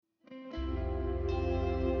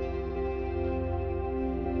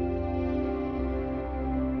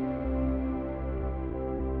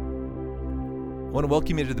I want to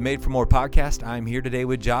welcome you to the Made for More podcast. I'm here today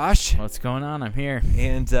with Josh. What's going on? I'm here.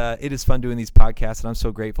 And it is fun doing these podcasts, and I'm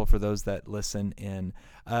so grateful for those that listen in.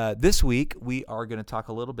 This week, we are going to talk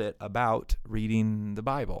a little bit about reading the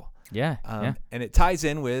Bible. Yeah. And it ties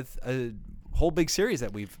in with a whole big series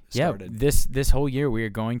that we've started. Yeah, this whole year we are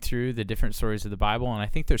going through the different stories of the Bible, and I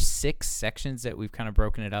think there's 6 sections that we've kind of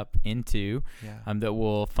broken it up into that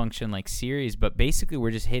will function like series. But basically,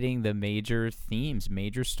 we're just hitting the major themes,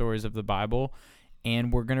 major stories of the Bible,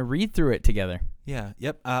 and we're going to read through it together. Yeah.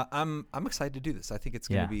 Yep. I'm excited to do this. I think it's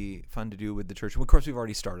going to be fun to do with the church. Of course, we've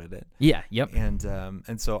already started it. Yeah. Yep.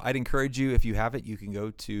 And so I'd encourage you, if you have it, you can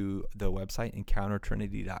go to the website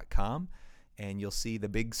encountertrinity.com, and you'll see the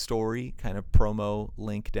big story kind of promo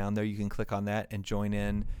link down there. You can click on that and join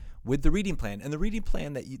in with the reading plan. And the reading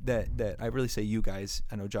plan that I really say you guys,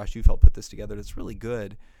 I know Josh, you've helped put this together. It's really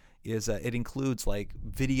good. Is it includes like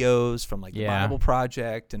videos from like the Bible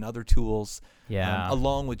Project and other tools,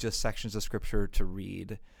 along with just sections of scripture to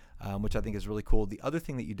read, which I think is really cool. The other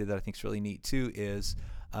thing that you did that I think is really neat too is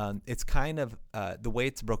it's kind of the way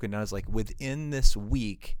it's broken down is like within this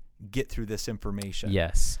week, get through this information.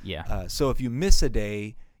 Yes. Yeah. So if you miss a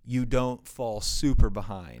day, you don't fall super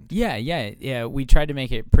behind. Yeah. We tried to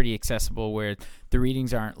make it pretty accessible where the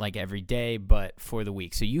readings aren't like every day, but for the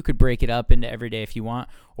week. So you could break it up into every day if you want,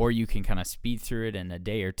 or you can kind of speed through it in a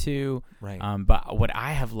day or two. Right. But what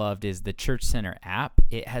I have loved is the Church Center app.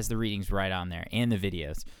 It has the readings right on there and the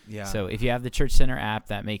videos. Yeah. So if you have the Church Center app,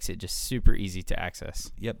 that makes it just super easy to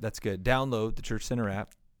access. Yep, that's good. Download the Church Center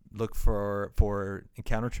app. Look for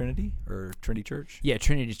Encounter Trinity or Trinity Church. Yeah,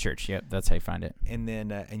 Trinity Church. Yep, that's how you find it. And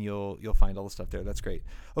then and you'll find all the stuff there. That's great.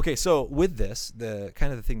 Okay, so with this, the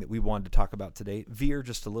kind of the thing that we wanted to talk about today, veer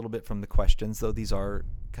just a little bit from the questions, though these are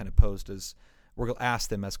kind of posed as we're going to ask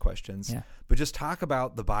them as questions. Yeah. But just talk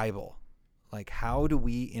about the Bible. Like, how do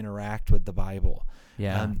we interact with the Bible?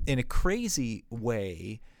 Yeah. In a crazy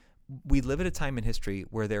way, we live at a time in history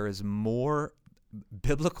where there is more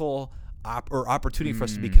biblical opportunity for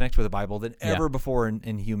us to be connected with the Bible than ever before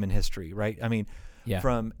in human history, right? I mean,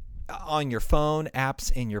 from on your phone,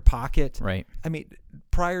 apps in your pocket. Right. I mean,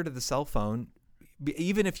 prior to the cell phone,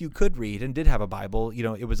 even if you could read and did have a Bible,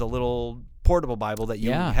 it was a little portable Bible that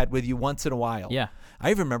you had with you once in a while. Yeah.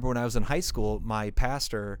 I even remember when I was in high school, my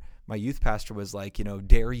youth pastor was like,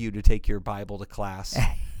 dare you to take your Bible to class.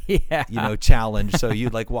 Challenge. So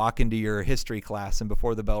you'd like walk into your history class, and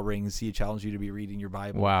before the bell rings, he challenged you to be reading your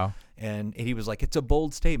Bible. Wow. And he was like, it's a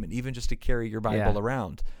bold statement, even just to carry your Bible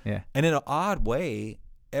around. Yeah. And in an odd way,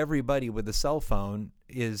 everybody with a cell phone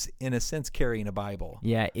is, in a sense, carrying a Bible.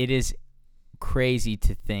 Yeah, it is crazy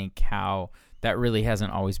to think how that really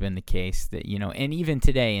hasn't always been the case. That and even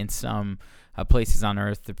today in some places on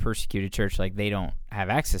earth, the persecuted church, like they don't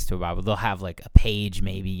have access to a Bible. They'll have like a page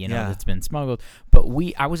maybe, that's been smuggled. But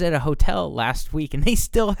I was at a hotel last week and they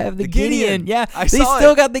still have the Gideon. Yeah, they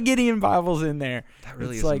still got the Gideon Bibles in there. That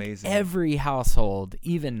really is like amazing. Every household,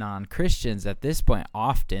 even non-Christians at this point,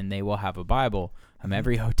 often they will have a Bible.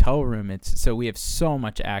 Every hotel room. So we have so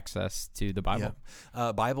much access to the Bible.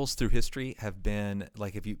 Yeah. Bibles through history have been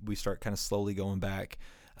like, we start kind of slowly going back,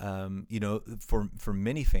 for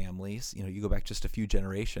many families, you go back just a few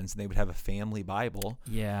generations and they would have a family Bible.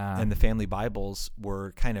 Yeah. And the family Bibles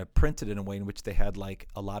were kind of printed in a way in which they had like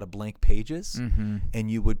a lot of blank pages, and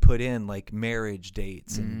you would put in like marriage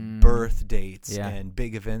dates and birth dates and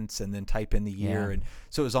big events, and then type in the year. And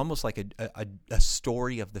so it was almost like a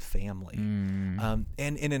story of the family. And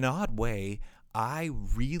in an odd way, I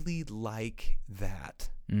really like that.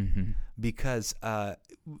 Because,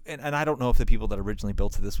 and I don't know if the people that originally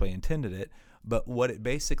built it this way intended it, but what it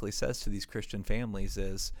basically says to these Christian families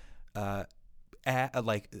is,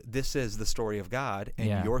 like, this is the story of God,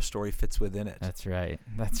 and your story fits within it. That's right.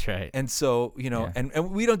 And so,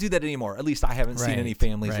 and we don't do that anymore. At least I haven't seen any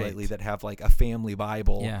families lately that have like a family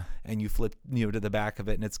Bible, and you flip, to the back of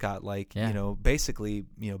it, and it's got like, basically,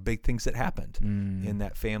 big things that happened in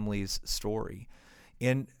that family's story.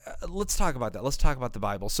 And let's talk about that. Let's talk about the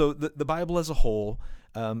Bible. So the Bible as a whole,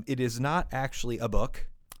 it is not actually a book.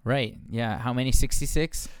 Right. Yeah. How many?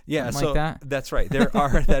 66? Yeah. Something so like that? That's right. There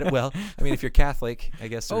are that. Well, I mean, if you're Catholic, I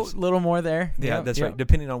guess there's a little more there. Yeah, that's right.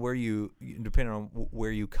 Depending on where you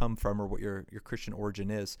come from or what your Christian origin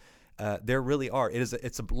is, there really are.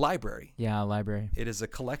 It's a library. Yeah, a library. It is a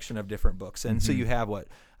collection of different books, and so you have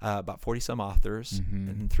about 40 some authors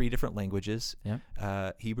in 3 different languages: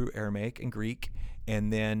 Hebrew, Aramaic, and Greek.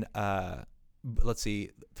 And then let's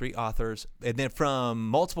see, 3 authors, and then from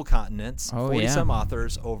multiple continents, 40-some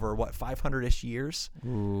authors over, 500-ish years?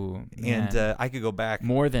 Ooh, and I could go back.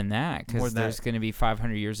 More than that, because there's going to be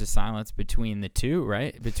 500 years of silence between the two,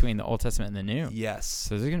 right? Between the Old Testament and the New. Yes.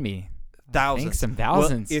 So there's going to be thousands. Some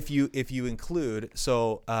thousands. Well, if you include,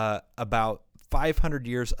 about 500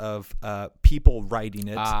 years of people writing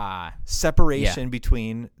it, separation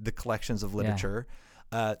between the collections of literature.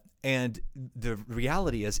 And the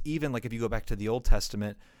reality is, even like if you go back to the Old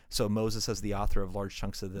Testament, so Moses as the author of large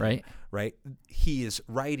chunks of the right, he is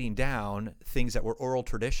writing down things that were oral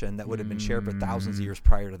tradition that would have been shared for thousands of years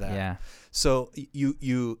prior to that. Yeah. So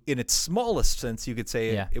you in its smallest sense, you could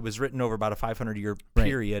say it was written over about a 500-year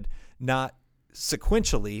period, not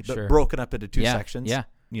sequentially, but broken up into 2 sections. Yeah.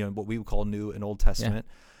 What we would call New and Old Testament.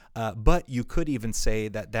 But you could even say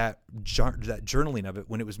that journaling of it,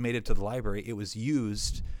 when it was made into the library, it was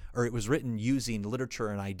used, or it was written using literature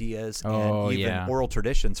and ideas and even oral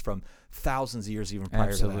traditions from thousands of years even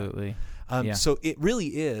prior to that. So it really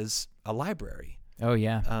is a library. Oh,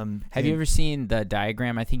 yeah. Have you ever seen the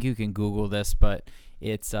diagram? I think you can Google this, but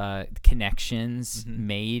it's connections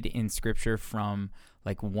made in Scripture from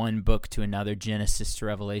like one book to another, Genesis to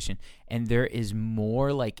Revelation. And there is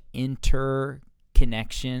more like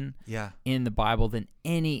connection in the Bible than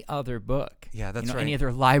any other book. Yeah, that's right. Any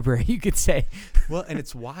other library, you could say. Well, and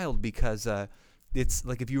it's wild because it's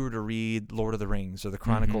like if you were to read Lord of the Rings or the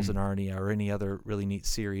Chronicles of Narnia or any other really neat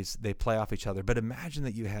series, they play off each other. But imagine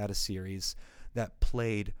that you had a series that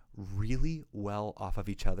played really well off of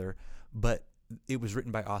each other, but it was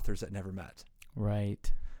written by authors that never met.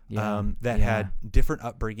 Right. That had different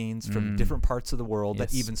upbringings from different parts of the world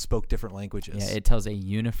that even spoke different languages. Yeah, it tells a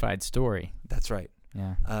unified story. That's right.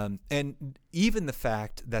 Yeah. And even the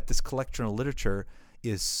fact that this collection of literature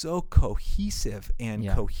is so cohesive and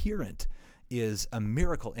coherent is a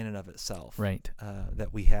miracle in and of itself. Right.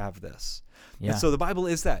 That we have this. Yeah. And so the Bible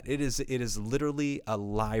is that. It is literally a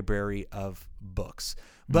library of books.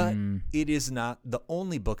 But it is not the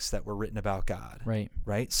only books that were written about God. Right.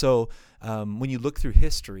 Right? So when you look through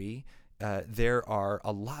history, there are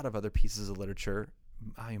a lot of other pieces of literature.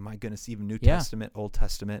 My goodness, even New Testament, Old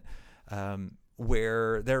Testament,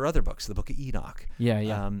 where there are other books, the Book of Enoch,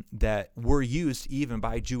 that were used even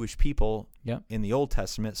by Jewish people in the Old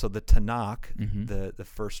Testament. So the Tanakh, the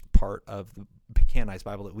first part of the canonized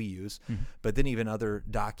Bible that we use, but then even other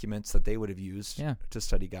documents that they would have used to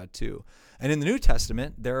study God too. And in the New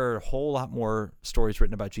Testament, there are a whole lot more stories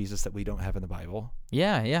written about Jesus that we don't have in the Bible.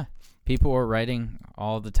 Yeah. People are writing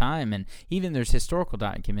all the time, and even there's historical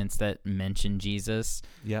documents that mention Jesus.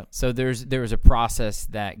 Yeah. So there was a process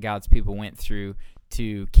that God's people went through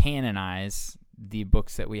to canonize the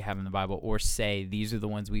books that we have in the Bible, or say these are the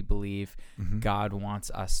ones we believe God wants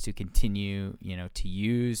us to continue, to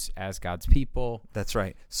use as God's people. That's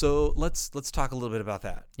right. So let's talk a little bit about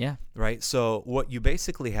that. Yeah. Right. So what you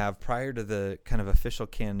basically have prior to the kind of official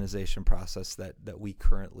canonization process that we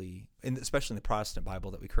currently, and especially in the Protestant Bible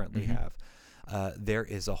that we currently have, there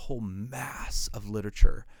is a whole mass of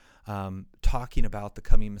literature talking about the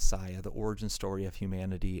coming Messiah, the origin story of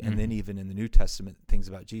humanity, and then even in the New Testament, things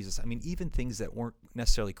about Jesus. I mean, even things that weren't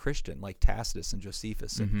necessarily Christian, like Tacitus and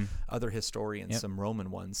Josephus and other historians, some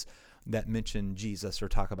Roman ones, that mention Jesus or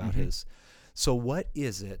talk about his. So what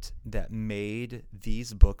is it that made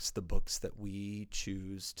these books the books that we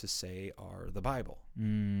choose to say are the Bible?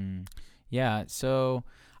 Yeah, so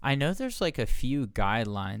I know there's like a few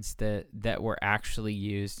guidelines that were actually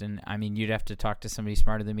used, and I mean, you'd have to talk to somebody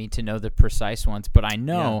smarter than me to know the precise ones, but I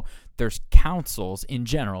know there's councils in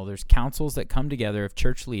general. There's councils that come together of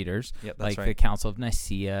church leaders, like the Council of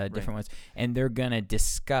Nicaea, different ones, and they're going to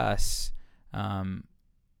discuss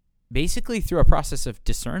basically through a process of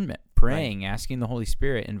discernment, praying, asking the Holy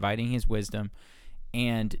Spirit, inviting his wisdom,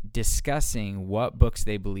 and discussing what books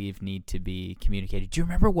they believe need to be communicated. Do you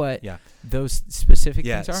remember what those specific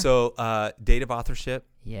things are? So date of authorship.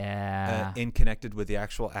 Yeah. And connected with the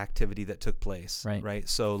actual activity that took place. Right.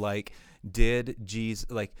 So like, did Jesus,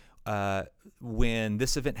 like when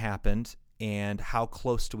this event happened, and how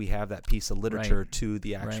close do we have that piece of literature to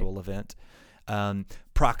the actual event?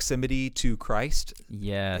 Proximity to Christ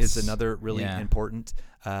is another really important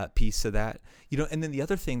piece of that. And then the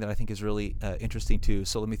other thing that I think is really interesting too,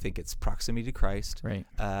 so let me think, it's proximity to Christ,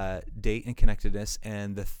 date and connectedness,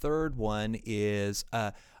 and the third one is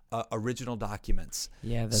original documents.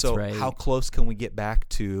 Yeah, that's right. So how close can we get back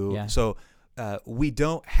to, so we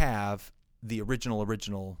don't have the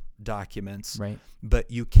original documents. Right.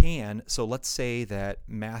 But you can. So let's say that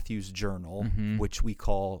Matthew's journal, which they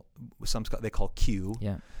call Q.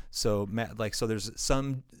 Yeah. So so there's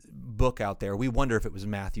some book out there. We wonder if it was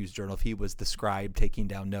Matthew's journal, if he was the scribe taking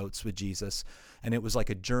down notes with Jesus, and it was like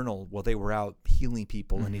a journal. Well, they were out healing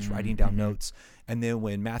people, and he's writing down notes. And then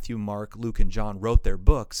when Matthew, Mark, Luke, and John wrote their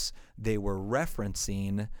books, they were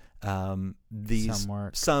referencing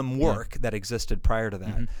some work that existed prior to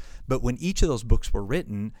that. But when each of those books were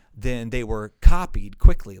written, then they were copied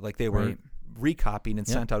quickly, like they were recopied and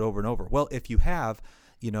sent out over and over. Well, if you have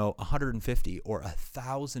 150 or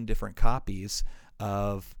 1,000 different copies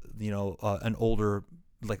of an older,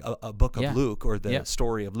 like a book of Luke, or the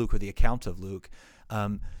story of Luke, or the account of Luke,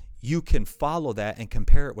 you can follow that and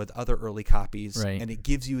compare it with other early copies, and it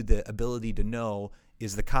gives you the ability to know,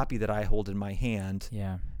 is the copy that I hold in my hand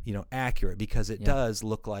accurate, because it does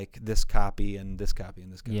look like this copy and this copy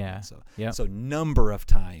and this copy. So number of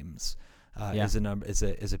times is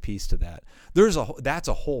a piece to that. That's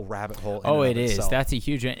a whole rabbit hole. It is. That's a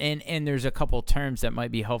huge one. And there's a couple terms that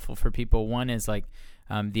might be helpful for people. One is like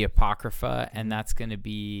the Apocrypha, and that's going to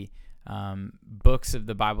be books of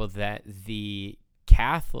the Bible that the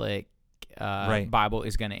Catholic Bible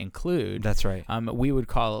is going to include. That's right. We would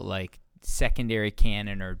call it like secondary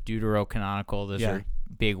canon or deuterocanonical. Those are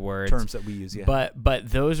big words, terms that we use. But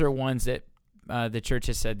those are ones that the church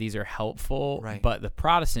has said these are helpful, but the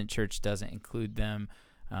Protestant church doesn't include them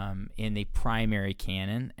in the primary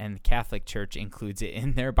canon, and the Catholic Church includes it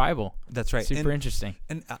in their Bible. That's right. Super interesting.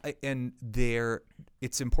 And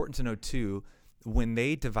it's important to know too, when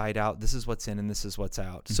they divide out, this is what's in and this is what's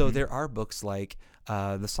out. So there are books like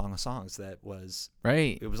the Song of Songs that was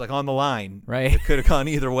it was like on the line. It could have gone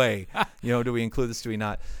either way. Do we include this? Do we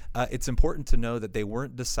not? It's important to know that they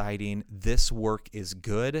weren't deciding this work is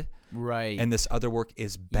good, and this other work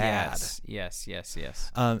is bad. Yes.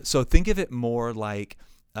 So think of it more like,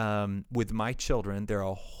 with my children, there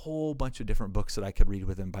are a whole bunch of different books that I could read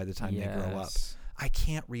with them by the time they grow up. I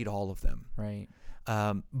can't read all of them.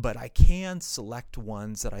 But I can select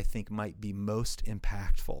ones that I think might be most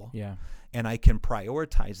impactful. And I can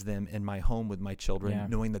prioritize them in my home with my children,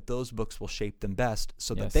 knowing that those books will shape them best,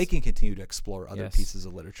 so that they can continue to explore other pieces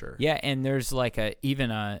of literature. And there's like even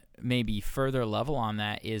a maybe further level on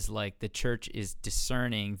that, is like the church is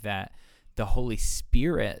discerning that the Holy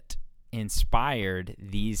Spirit inspired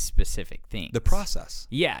these specific things. The process.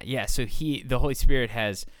 So the Holy Spirit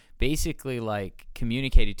has basically like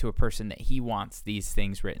communicated to a person that he wants these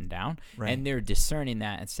things written down, and they're discerning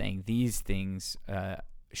that and saying these things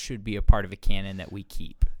should be a part of a canon that we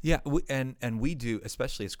keep. And we do,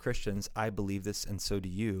 especially as Christians, I believe this, and so do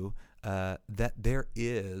you, that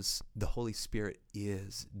the Holy Spirit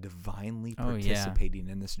is divinely participating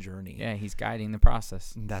in this journey. He's guiding the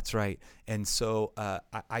process. That's right. And so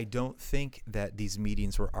I don't think that these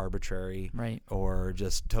meetings were arbitrary, or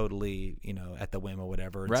just totally, at the whim or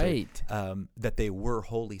whatever. That they were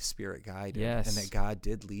Holy Spirit guided, and that God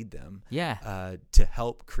did lead them to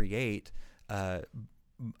help create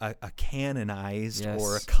a canonized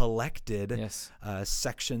or a collected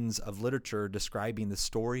sections of literature describing the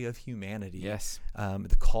story of humanity.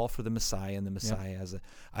 The call for the Messiah, and the Messiah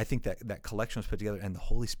I think that collection was put together, and the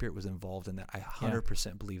Holy Spirit was involved in that. I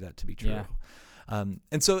 100% believe that to be true. And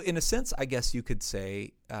so in a sense, I guess you could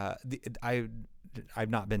say, I've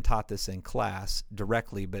not been taught this in class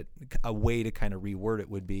directly, but a way to kind of reword it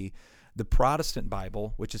would be the Protestant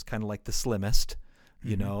Bible, which is kind of like the slimmest,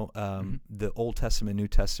 the Old Testament, New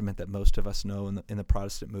Testament that most of us know in the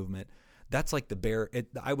Protestant movement. That's like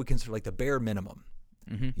I would consider like the bare minimum.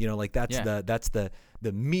 Like that's the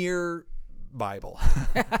mere Bible.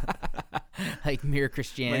 Like mere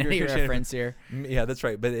Christianity reference here. Yeah, that's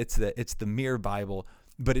right. But it's the mere Bible.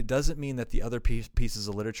 But it doesn't mean that the other pieces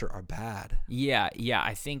of literature are bad.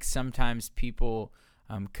 I think sometimes people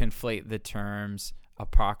conflate the terms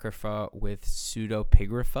Apocrypha with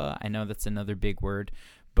pseudepigrapha. I know that's another big word,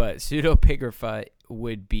 but pseudepigrapha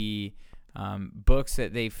would be books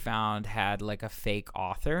that they found had like a fake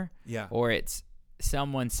author, or it's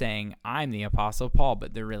someone saying I'm the Apostle Paul,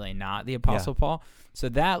 but they're really not the Apostle Paul. So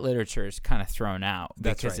that literature is kind of thrown out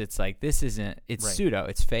because it's like it's pseudo,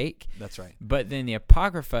 it's fake. That's right. But then the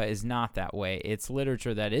Apocrypha is not that way. It's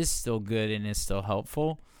literature that is still good and is still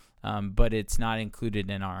helpful, but it's not included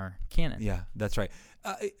in our canon. Yeah, that's right.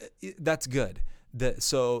 That's good.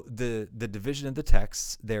 So the division of the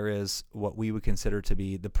texts, there is what we would consider to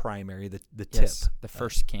be the primary, the tip, the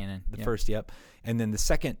first canon, first, and then the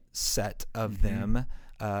second set of them,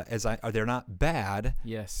 they're not bad,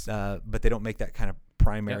 but they don't make that kind of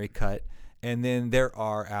primary cut. And then there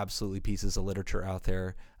are absolutely pieces of literature out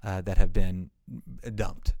there that have been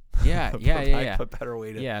dumped. Yeah, yeah. A better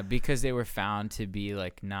way to. Yeah, because they were found to be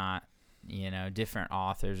like not, different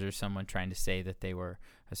authors or someone trying to say that they were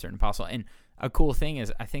a certain apostle. And a cool thing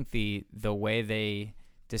is, I think the way they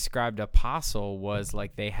described apostle was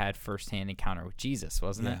like they had firsthand encounter with Jesus,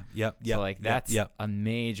 wasn't it? Yep. So like that's a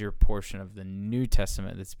major portion of the New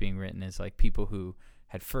Testament that's being written is like people who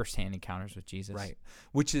had firsthand encounters with Jesus. Right.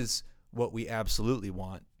 Which is what we absolutely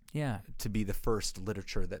want. Yeah. To be the first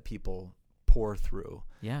literature that people pour through.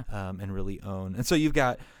 Yeah. And really own. And so you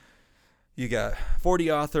got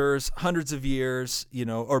 40 authors, hundreds of years,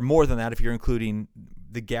 or more than that if you're including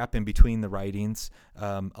the gap in between the writings,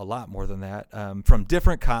 a lot more than that, from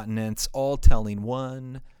different continents, all telling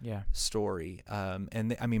one story.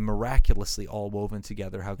 And miraculously all woven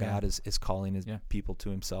together how God is calling his people to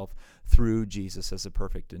himself through Jesus as a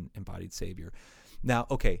perfect and embodied Savior. Now,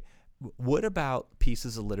 okay, what about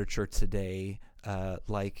pieces of literature today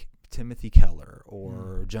like Timothy Keller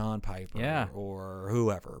or John Piper or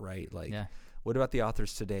whoever, right? What about the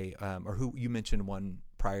authors today, or who you mentioned one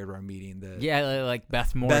prior to our meeting? Like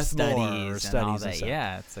Beth Moore studies and all that. And stuff.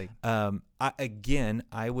 Yeah, it's like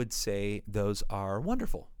I would say those are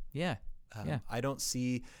wonderful. Yeah, I don't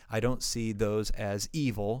see those as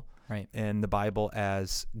evil, right? And the Bible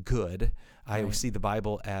as good. I see the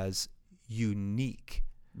Bible as unique,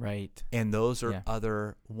 right? And those are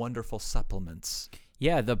other wonderful supplements.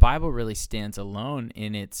 Yeah, the Bible really stands alone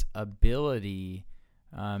in its ability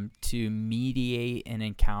to mediate an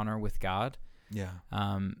encounter with God. Yeah.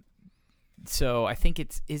 So I think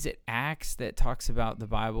is it Acts that talks about the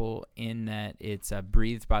Bible in that it's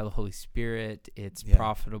breathed by the Holy Spirit. It's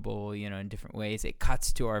profitable, in different ways. It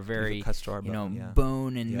cuts to our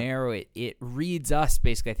bone and marrow. It reads us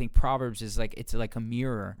basically. I think Proverbs is it's like a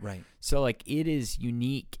mirror. Right. So it is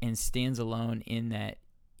unique and stands alone in that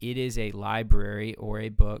it is a library or a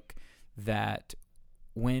book that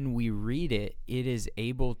when we read it, it is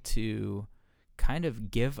able to kind of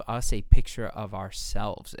give us a picture of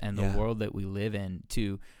ourselves and the world that we live in,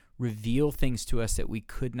 to reveal things to us that we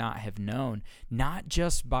could not have known, not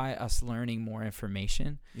just by us learning more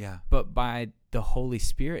information, but by the Holy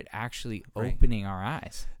Spirit actually opening our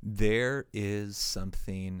eyes. There is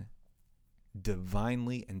something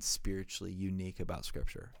divinely and spiritually unique about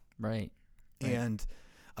Scripture. Right. And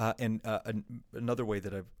another way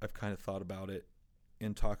that I've kind of thought about it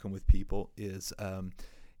in talking with people is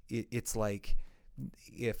it's like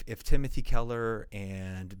if Timothy Keller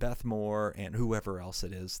and Beth Moore and whoever else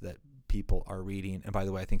it is that people are reading, and by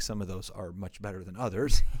the way, I think some of those are much better than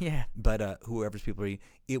others. But whoever's people reading,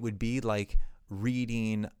 it would be like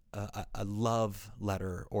reading a love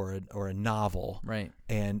letter or a novel, right?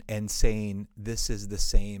 And saying this is the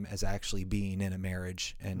same as actually being in a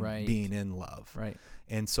marriage and being in love, right?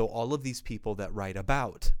 And so all of these people that write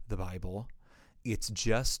about the Bible, it's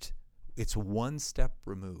one step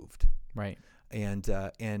removed, right? And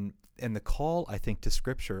the call, I think, to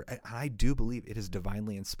Scripture, I do believe it is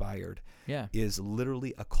divinely inspired, is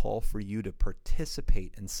literally a call for you to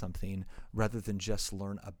participate in something rather than just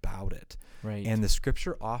learn about it. Right. And the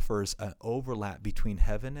Scripture offers an overlap between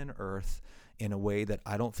heaven and earth in a way that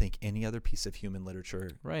I don't think any other piece of human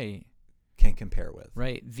literature can compare with.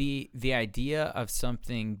 Right. The idea of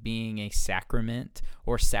something being a sacrament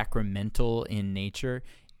or sacramental in nature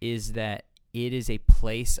is that it is a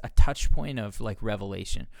place, a touch point of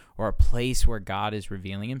revelation, or a place where God is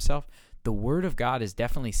revealing himself. The Word of God is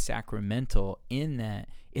definitely sacramental in that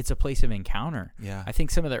it's a place of encounter. Yeah. I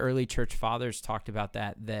think some of the early church fathers talked about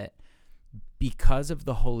that because of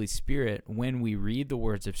the Holy Spirit, when we read the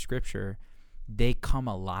words of Scripture, they come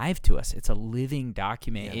alive to us. It's a living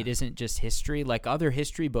document. It isn't just history. Like other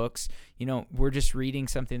history books, we're just reading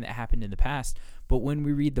something that happened in the past. But when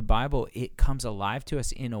we read the Bible, it comes alive to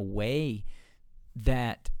us in a way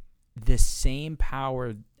that the same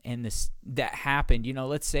power and that happened,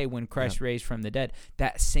 let's say when Christ raised from the dead,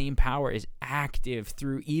 that same power is active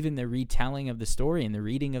through even the retelling of the story and the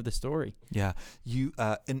reading of the story. Yeah.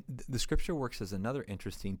 And the Scripture works as another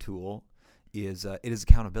interesting tool it is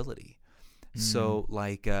accountability. So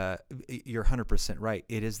you're 100% right.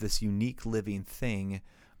 It is this unique living thing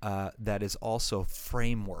that is also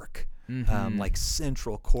framework, like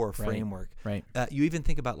central core framework. Right. You even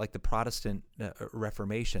think about the Protestant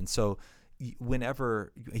Reformation. So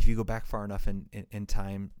if you go back far enough in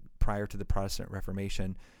time prior to the Protestant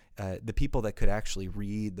Reformation, the people that could actually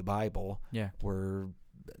read the Bible were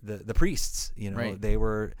the priests. They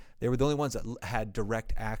were the only ones that had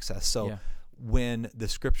direct access. So when the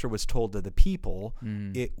Scripture was told to the people,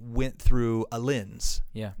 it went through a lens.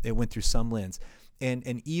 It went through some lens.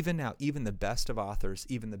 And even now, even the best of authors,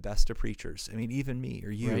 even the best of preachers, I mean, even me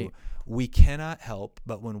or you, Right. we cannot help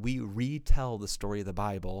but when we retell the story of the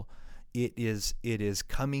Bible, it is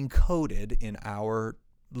coming coded in our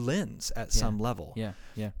lens at some level.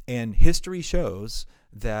 Yeah. And history shows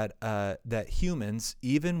that that humans,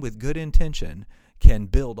 even with good intention, can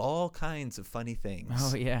build all kinds of funny things.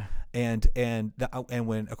 Oh yeah. And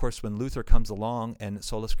when, of course, when Luther comes along and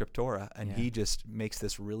Sola Scriptura, and he just makes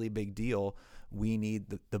this really big deal, we need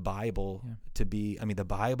the Bible to be, I mean, the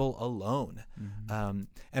Bible alone. Mm-hmm.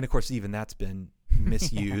 And of course, even that's been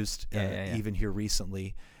misused even here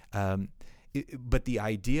recently. But the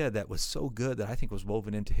idea that was so good that I think was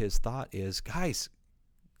woven into his thought is, guys,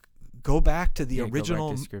 go back to the original.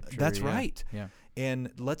 Go back to Scripture, that's right. Yeah.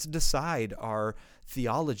 And let's decide our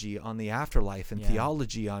theology on the afterlife, and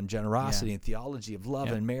theology on generosity, and theology of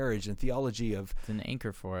love and marriage, and theology of... It's an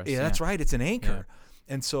anchor for us. Yeah, that's right. It's an anchor.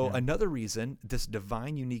 Yeah. And so another reason, this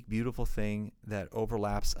divine, unique, beautiful thing that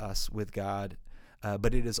overlaps us with God,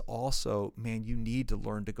 but it is also, man, you need to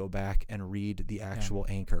learn to go back and read the actual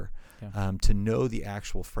anchor, to know the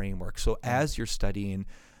actual framework. So as you're studying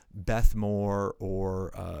Beth Moore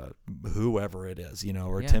or whoever it is,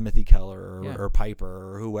 or Timothy Keller or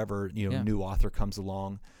Piper or whoever, new author comes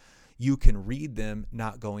along, you can read them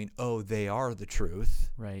not going, oh, they are the truth,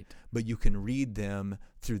 right? But you can read them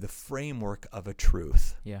through the framework of a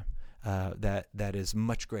truth, that is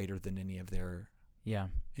much greater than any of their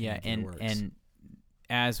words. And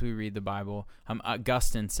as we read the Bible,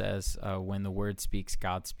 Augustine says, when the Word speaks,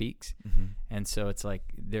 God speaks. Mm-hmm. And so it's like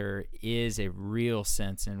there is a real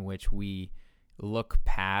sense in which we look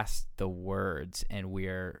past the words and we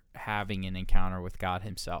are having an encounter with God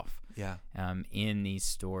himself. In these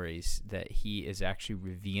stories, that he is actually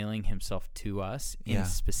revealing himself to us in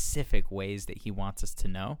specific ways that he wants us to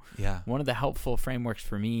know. One of the helpful frameworks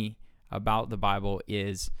for me about the Bible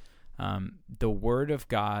is the Word of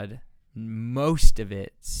God. Most of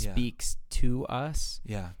it speaks to us,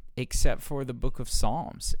 except for the book of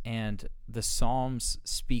Psalms, and the Psalms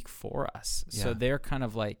speak for us. So they're kind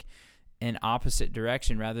of like an opposite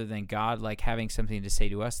direction. Rather than God like having something to say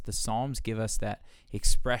to us, the Psalms give us that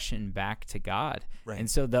expression back to God. Right. And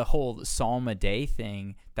so the whole Psalm a day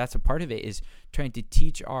thing, that's a part of it, is trying to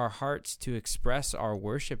teach our hearts to express our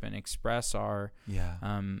worship and express our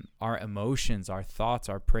emotions, our thoughts,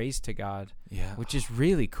 our praise to God, which is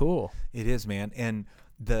really cool. It is, man. And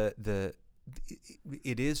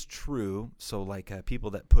it is true. So like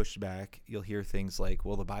people that push back, you'll hear things like,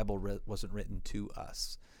 well, the Bible wasn't written to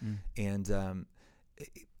us. And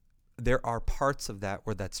there are parts of that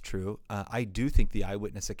where that's true. I do think the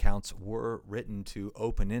eyewitness accounts were written to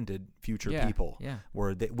open-ended future people,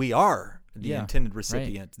 where we are the intended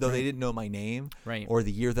recipient. Though they didn't know my name or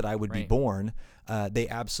the year that I would be born, they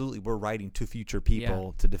absolutely were writing to future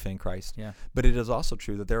people to defend Christ. But it is also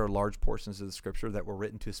true that there are large portions of the Scripture that were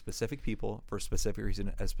written to specific people for a specific reason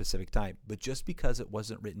at a specific time. But just because it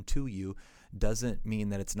wasn't written to you doesn't mean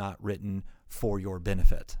that it's not written for your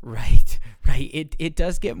benefit. Right. It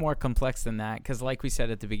does get more complex than that, because like we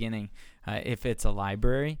said at the beginning, if it's a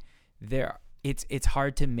library, it's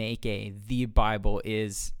hard to make the Bible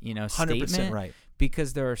is, 100% statement, right.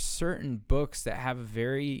 Because there are certain books that have a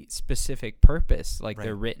very specific purpose, like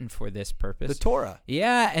they're written for this purpose. The Torah.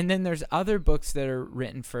 Yeah, and then there's other books that are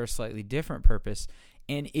written for a slightly different purpose.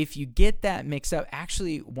 And if you get that mixed up,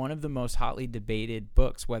 actually one of the most hotly debated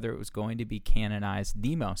books, whether it was going to be canonized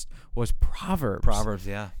the most, was Proverbs. Proverbs,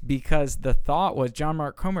 Because the thought was, John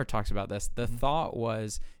Mark Comer talks about this, the thought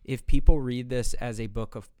was, if people read this as a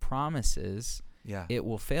book of promises, it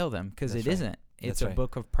will fail them, because it isn't. It's a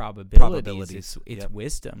book of probabilities. It's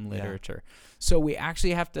wisdom literature. So we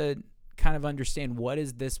actually have to kind of understand, what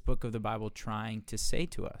is this book of the Bible trying to say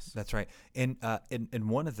to us? That's right. And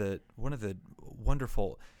one of the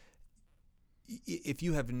wonderful, if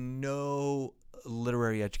you have no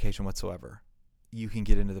literary education whatsoever, you can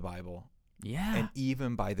get into the Bible. Yeah. And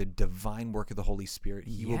even by the divine work of the Holy Spirit,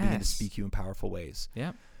 he will begin to speak you in powerful ways.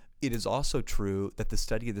 Yeah. It is also true that the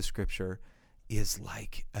study of the Scripture is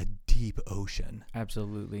like a deep ocean.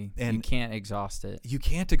 Absolutely. And you can't exhaust it. You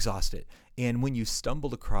can't exhaust it. And when you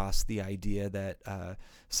stumble across the idea that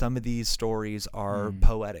some of these stories are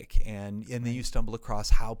poetic, and then you stumble across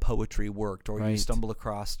how poetry worked, or you stumble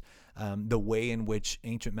across the way in which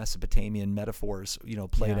ancient Mesopotamian metaphors,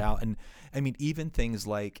 played out. And I mean, even things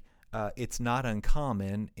like it's not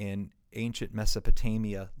uncommon in ancient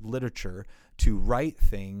Mesopotamia literature to write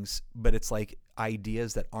things, but it's like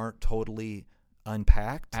ideas that aren't totally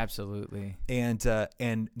unpacked. Absolutely. And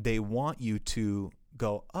they want you to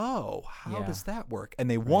go, oh, how does that work? And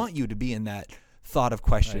they want you to be in that thought of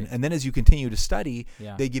question. Right. And then as you continue to study,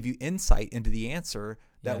 Yeah. they give you insight into the answer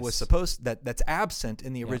that was Yes. supposed that's absent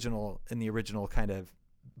in the Yeah. original kind of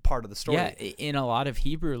part of the story. Yeah, in a lot of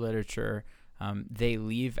Hebrew literature, they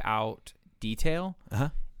leave out detail,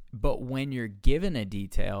 but when you're given a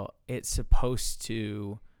detail, it's supposed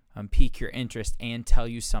to pique your interest and tell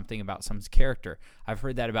you something about someone's character. I've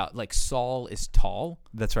heard that about, like, Saul is tall.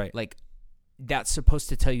 That's right. Like, that's supposed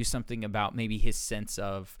to tell you something about maybe his sense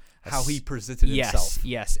of How he presented himself.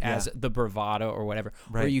 Yes, as the bravado or whatever.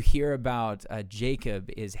 Right. Or you hear about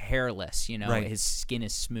Jacob is hairless, Right. his skin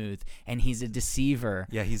is smooth, and he's a deceiver.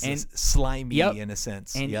 Yeah, he's slimy in a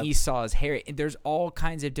sense. And Esau is hairy. There's all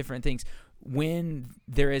kinds of different things. When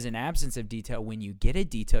there is an absence of detail, when you get a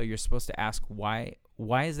detail, you're supposed to ask why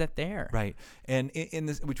is that there? Right. And in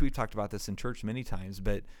this, which we've talked about this in church many times,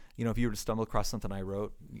 but if you were to stumble across something I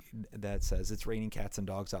wrote that says it's raining cats and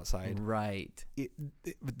dogs outside, Right.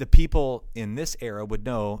 The people in this era would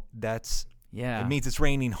know it means it's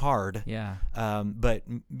raining hard. Yeah. But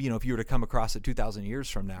if you were to come across it 2,000 years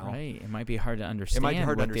from now, right, it might be hard to understand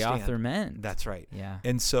the author meant. That's right. Yeah.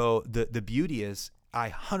 And so the beauty is, I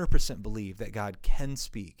 100% believe that God can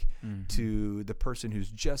speak to the person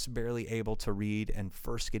who's just barely able to read and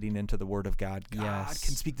first getting into the Word of God. God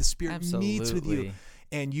can speak. The Spirit meets with you.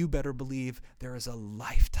 And you better believe there is a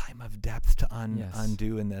lifetime of depth to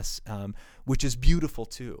undo in this, which is beautiful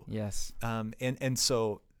too. Yes. And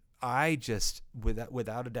so I just,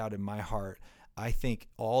 without a doubt in my heart, I think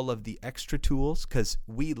all of the extra tools, because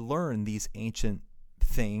we learn these ancient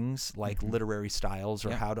things like literary styles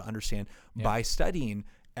or how to understand by studying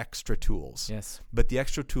extra tools. Yes. But the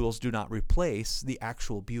extra tools do not replace the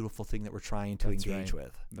actual beautiful thing that we're trying to engage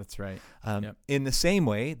with. That's right. In the same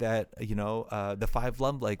way that, the 5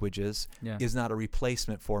 love languages is not a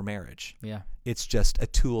replacement for marriage. Yeah. It's just a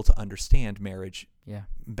tool to understand marriage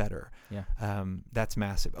better. Yeah. That's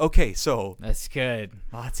massive. Okay, so that's good.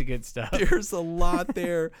 Lots of good stuff. There's a lot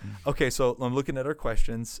there. Okay, so I'm looking at our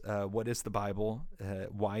questions. What is the Bible?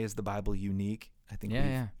 Why is the Bible unique? I think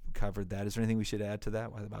we've covered that. Is there anything we should add to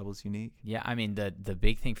that? Why the Bible is unique? Yeah, I mean the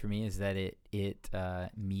big thing for me is that it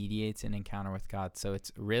mediates an encounter with God. So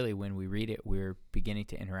it's really, when we read it, we're beginning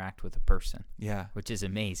to interact with a person. Yeah, which is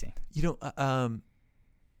amazing.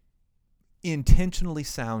 Intentionally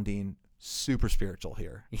sounding super spiritual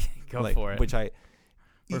here. Go for it.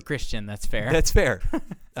 We're Christian. That's fair. That's fair.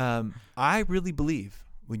 I really believe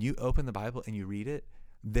when you open the Bible and you read it,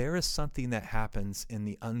 there is something that happens in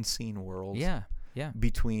the unseen world. Yeah.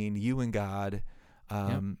 Between you and God,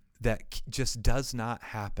 that just does not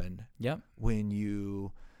happen. When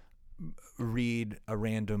you read a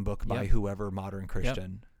random book by whoever modern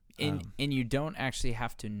Christian. And you don't actually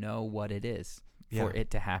have to know what it is for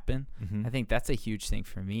it to happen. I think that's a huge thing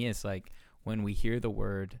for me, is like when we hear the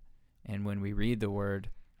Word and when we read the Word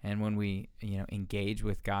and when we engage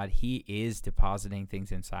with God, He is depositing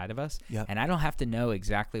things inside of us. And I don't have to know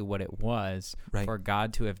exactly what it was for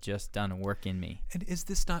God to have just done a work in me. And is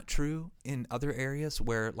this not true in other areas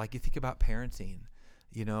where, like, you think about parenting,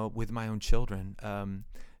 with my own children,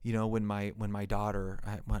 when my daughter,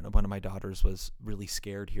 one of my daughters was really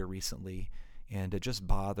scared here recently, and it just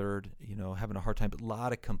bothered, having a hard time, but a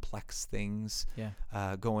lot of complex things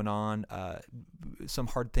going on, some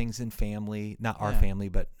hard things in family, not our family,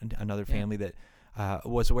 but another family that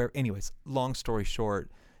was aware. Anyways, long story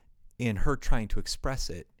short, in her trying to express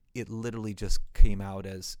it, it literally just came out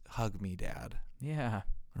as, "Hug me, Dad." Yeah.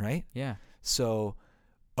 Right? Yeah. So,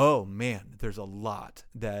 oh man, there's a lot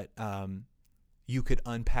that you could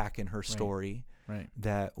unpack in her story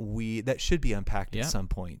that should be unpacked at some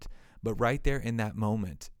point. But right there in that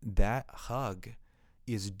moment, that hug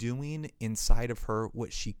is doing inside of her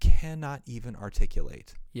what she cannot even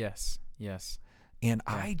articulate. Yes. And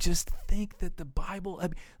I just think that the Bible,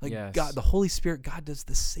 God, the Holy Spirit, God does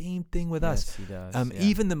the same thing with us. He does.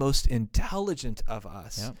 Even the most intelligent of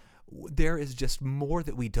us, there is just more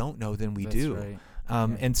that we don't know than we do. Right.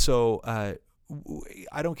 And so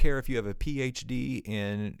I don't care if you have a PhD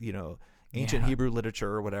in, ancient Hebrew literature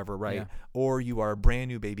or whatever, right? Or you are a brand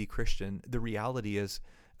new baby Christian. The reality is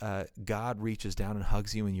God reaches down and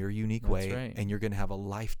hugs you in your unique way, and you're going to have a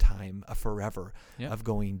lifetime, a forever of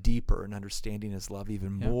going deeper and understanding His love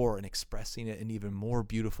even more and expressing it in even more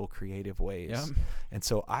beautiful, creative ways. And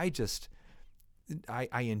so I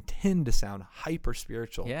intend to sound hyper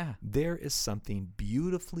spiritual. There is something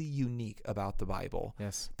beautifully unique about the Bible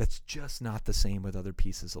that's just not the same with other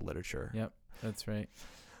pieces of literature. That's right.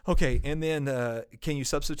 Okay, and then can you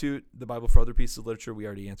substitute the Bible for other pieces of literature? We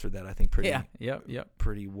already answered that, I think,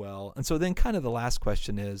 pretty well. And so then kind of the last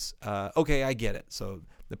question is, okay, I get it. So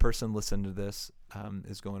the person listening to this,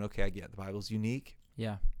 is going, okay, I get the Bible's unique.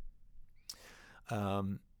 Yeah.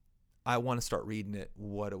 I want to start reading it.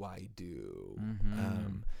 What do I do?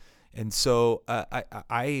 Mm-hmm. And so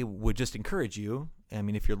I would just encourage you. I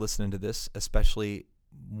mean, if you're listening to this, especially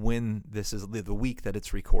when this is the week that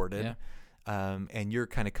it's recorded, and you're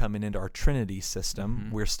kind of coming into our Trinity system,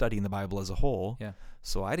 we're studying the Bible as a whole. Yeah.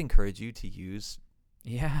 So I'd encourage you to use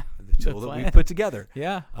the tool that we put together.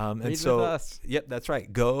 Yeah. And so, with us. Yep, that's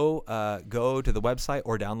right. Go to the website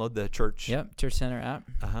or download the church. Yep. Church Center app.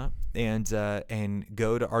 And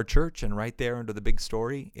go to our church, and right there under the big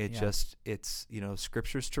story, it's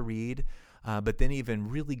scriptures to read, but then even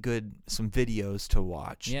really good some videos to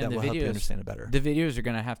watch that will help you understand it better. The videos are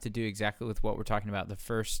going to have to do exactly with what we're talking about. The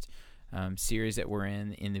first series that we're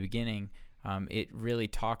in the beginning, it really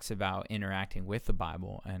talks about interacting with the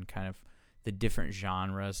Bible and kind of the different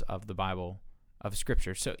genres of the Bible, of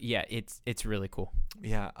Scripture. So yeah, it's really cool.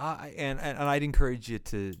 Yeah, and I'd encourage you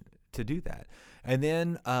to do that. And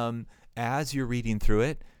then as you're reading through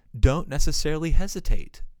it, don't necessarily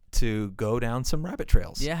hesitate to go down some rabbit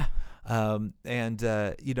trails. Yeah.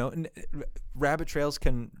 Rabbit trails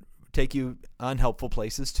can take you unhelpful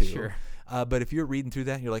places too. Sure. But if you're reading through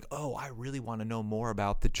that and you're like, oh, I really want to know more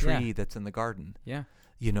about the tree that's in the garden. Yeah.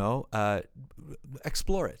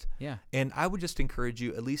 Explore it. Yeah. And I would just encourage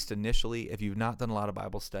you, at least initially, if you've not done a lot of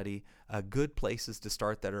Bible study, good places to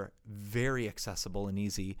start that are very accessible and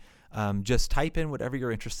easy. Just type in whatever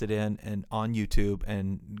you're interested in and on YouTube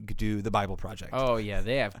and do the Bible Project. Oh, yeah.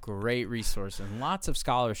 They have great resources. Lots of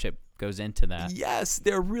scholarship goes into that. Yes,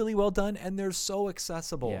 they're really well done, and they're so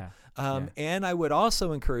accessible. Yeah. And I would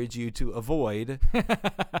also encourage you to avoid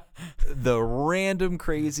the random,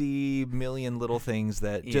 crazy million little things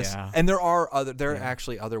that just. Yeah. And there are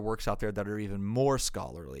actually other works out there that are even more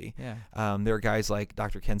scholarly. Yeah. There are guys like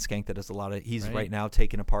Dr. Ken Skank that does a lot of. He's right now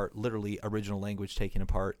taking apart, literally original language, taking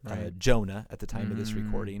apart Jonah at the time of this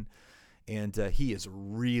recording. And he is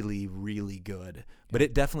really, really good. But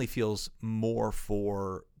it definitely feels more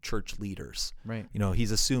for church leaders. Right.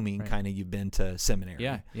 He's assuming kind of you've been to seminary.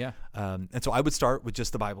 Yeah, yeah. And so I would start with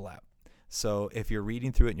just the Bible app. So if you're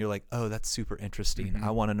reading through it and you're like, oh, that's super interesting.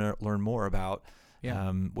 I want to learn more about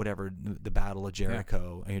whatever, the Battle of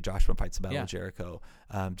Jericho. Joshua fights the Battle of Jericho.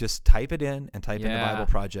 Just type it in and type in the Bible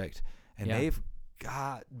Project. And they've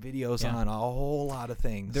got videos on a whole lot of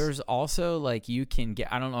things. There's also you can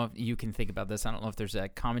get, I don't know if you can think about this, I don't know if there's a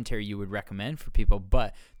commentary you would recommend for people,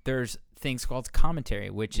 but there's things called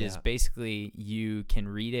commentary, which is basically you can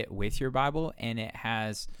read it with your Bible, and it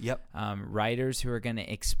has writers who are going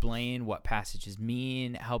to explain what passages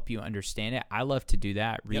mean, help you understand it. I love to do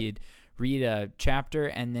that. Read a chapter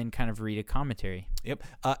and then kind of read a commentary. Yep.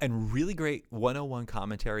 And really great 101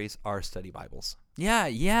 commentaries are study Bibles. Yeah,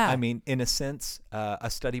 yeah. I mean, in a sense,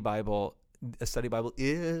 a study Bible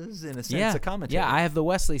is, in a sense, a commentary. Yeah, I have the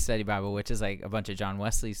Wesley Study Bible, which is like a bunch of John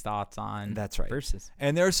Wesley's thoughts on verses.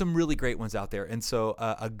 And there are some really great ones out there. And so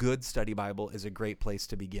a good study Bible is a great place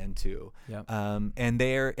to begin too. Yep. And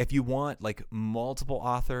there, if you want multiple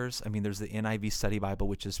authors, I mean, there's the NIV Study Bible,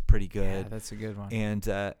 which is pretty good. Yeah, that's a good one. And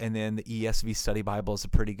then the ESV Study Bible is a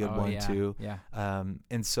pretty good one too. Yeah.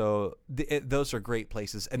 And so those are great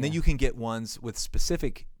places. And then you can get ones with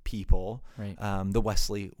specific people, right? The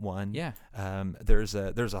Wesley one, there's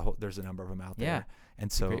a number of them out there,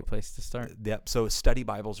 and so it's a great place to start. Yep. So study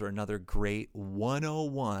Bibles are another great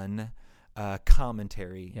 101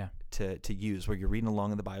 commentary to use, where you're reading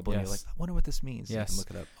along in the Bible and you're like, I wonder what this means. Yes. You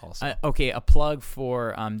can look it up also. Okay, a plug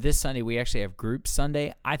for this Sunday. We actually have Group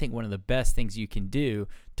Sunday. I think one of the best things you can do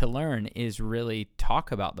to learn is really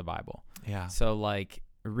talk about the Bible. Yeah. So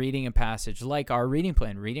reading a passage, like our reading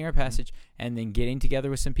plan, reading our passage, and then getting together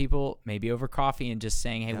with some people, maybe over coffee, and just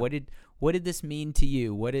saying, hey, what did this mean to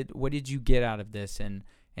you? What did you get out of this? And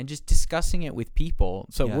just discussing it with people.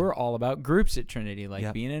 So we're all about groups at Trinity,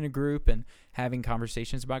 being in a group and having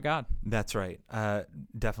conversations about God. That's right.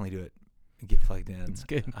 Definitely do it. Get plugged in. It's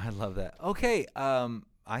good. I love that. Okay.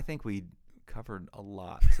 I think we covered a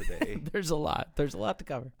lot today. There's a lot to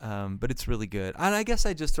cover, but it's really good. And I guess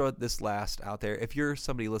I just throw this last out there. If you're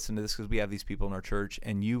somebody listening to this, because we have these people in our church,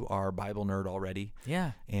 and you are Bible nerd already,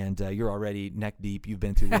 and you're already neck deep, you've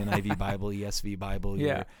been through the NIV Bible, ESV Bible,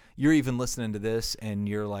 you're even listening to this and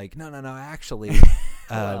you're like, no, actually,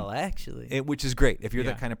 which is great. If you're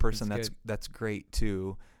that kind of person, that's great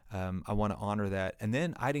too. I want to honor that. And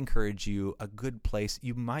then I'd encourage you, a good place,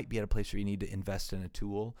 you might be at a place where you need to invest in a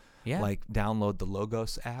tool, like download the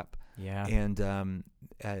Logos app. Yeah. And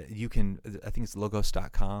you can, I think it's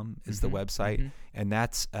logos.com is the website. And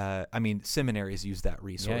that's, seminaries use that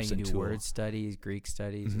resource. Yeah, you and do tool. word studies, Greek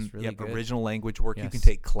studies. It's really good. Original language work. You can Yes.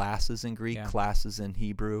 take classes in Greek, Yeah. classes in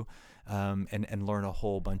Hebrew, and learn a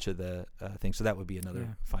whole bunch of the things. So that would be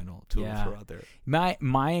another final tool to throw out there.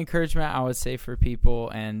 My encouragement, I would say, for people,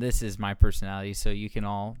 and this is my personality, so you can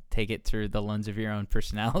all take it through the lens of your own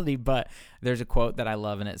personality, but there's a quote that I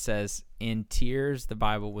love, and it says, "In tears the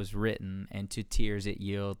Bible was written, and to tears it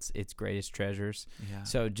yields its greatest treasures." Yeah.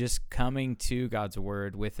 So just coming to God's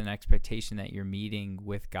word with an expectation that you're meeting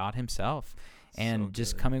with God himself, and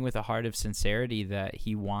just coming with a heart of sincerity that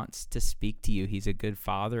he wants to speak to you. He's a good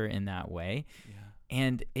father in that way. Yeah.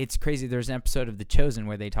 And it's crazy. There's an episode of The Chosen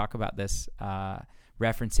where they talk about this,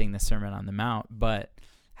 referencing the Sermon on the Mount. But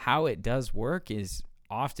how it does work is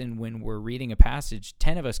often when we're reading a passage,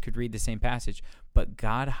 10 of us could read the same passage, but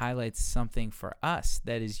God highlights something for us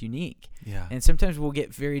that is unique. Yeah. And sometimes we'll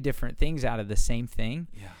get very different things out of the same thing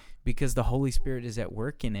because the Holy Spirit is at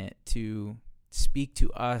work in it to speak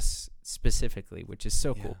to us specifically, which is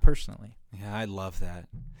so cool personally. Yeah, I love that.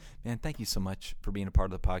 Man, thank you so much for being a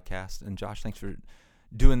part of the podcast. And Josh, thanks for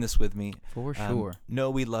doing this with me. For sure. No,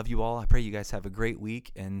 we love you all. I pray you guys have a great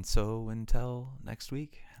week. And so until next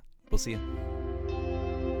week, we'll see you.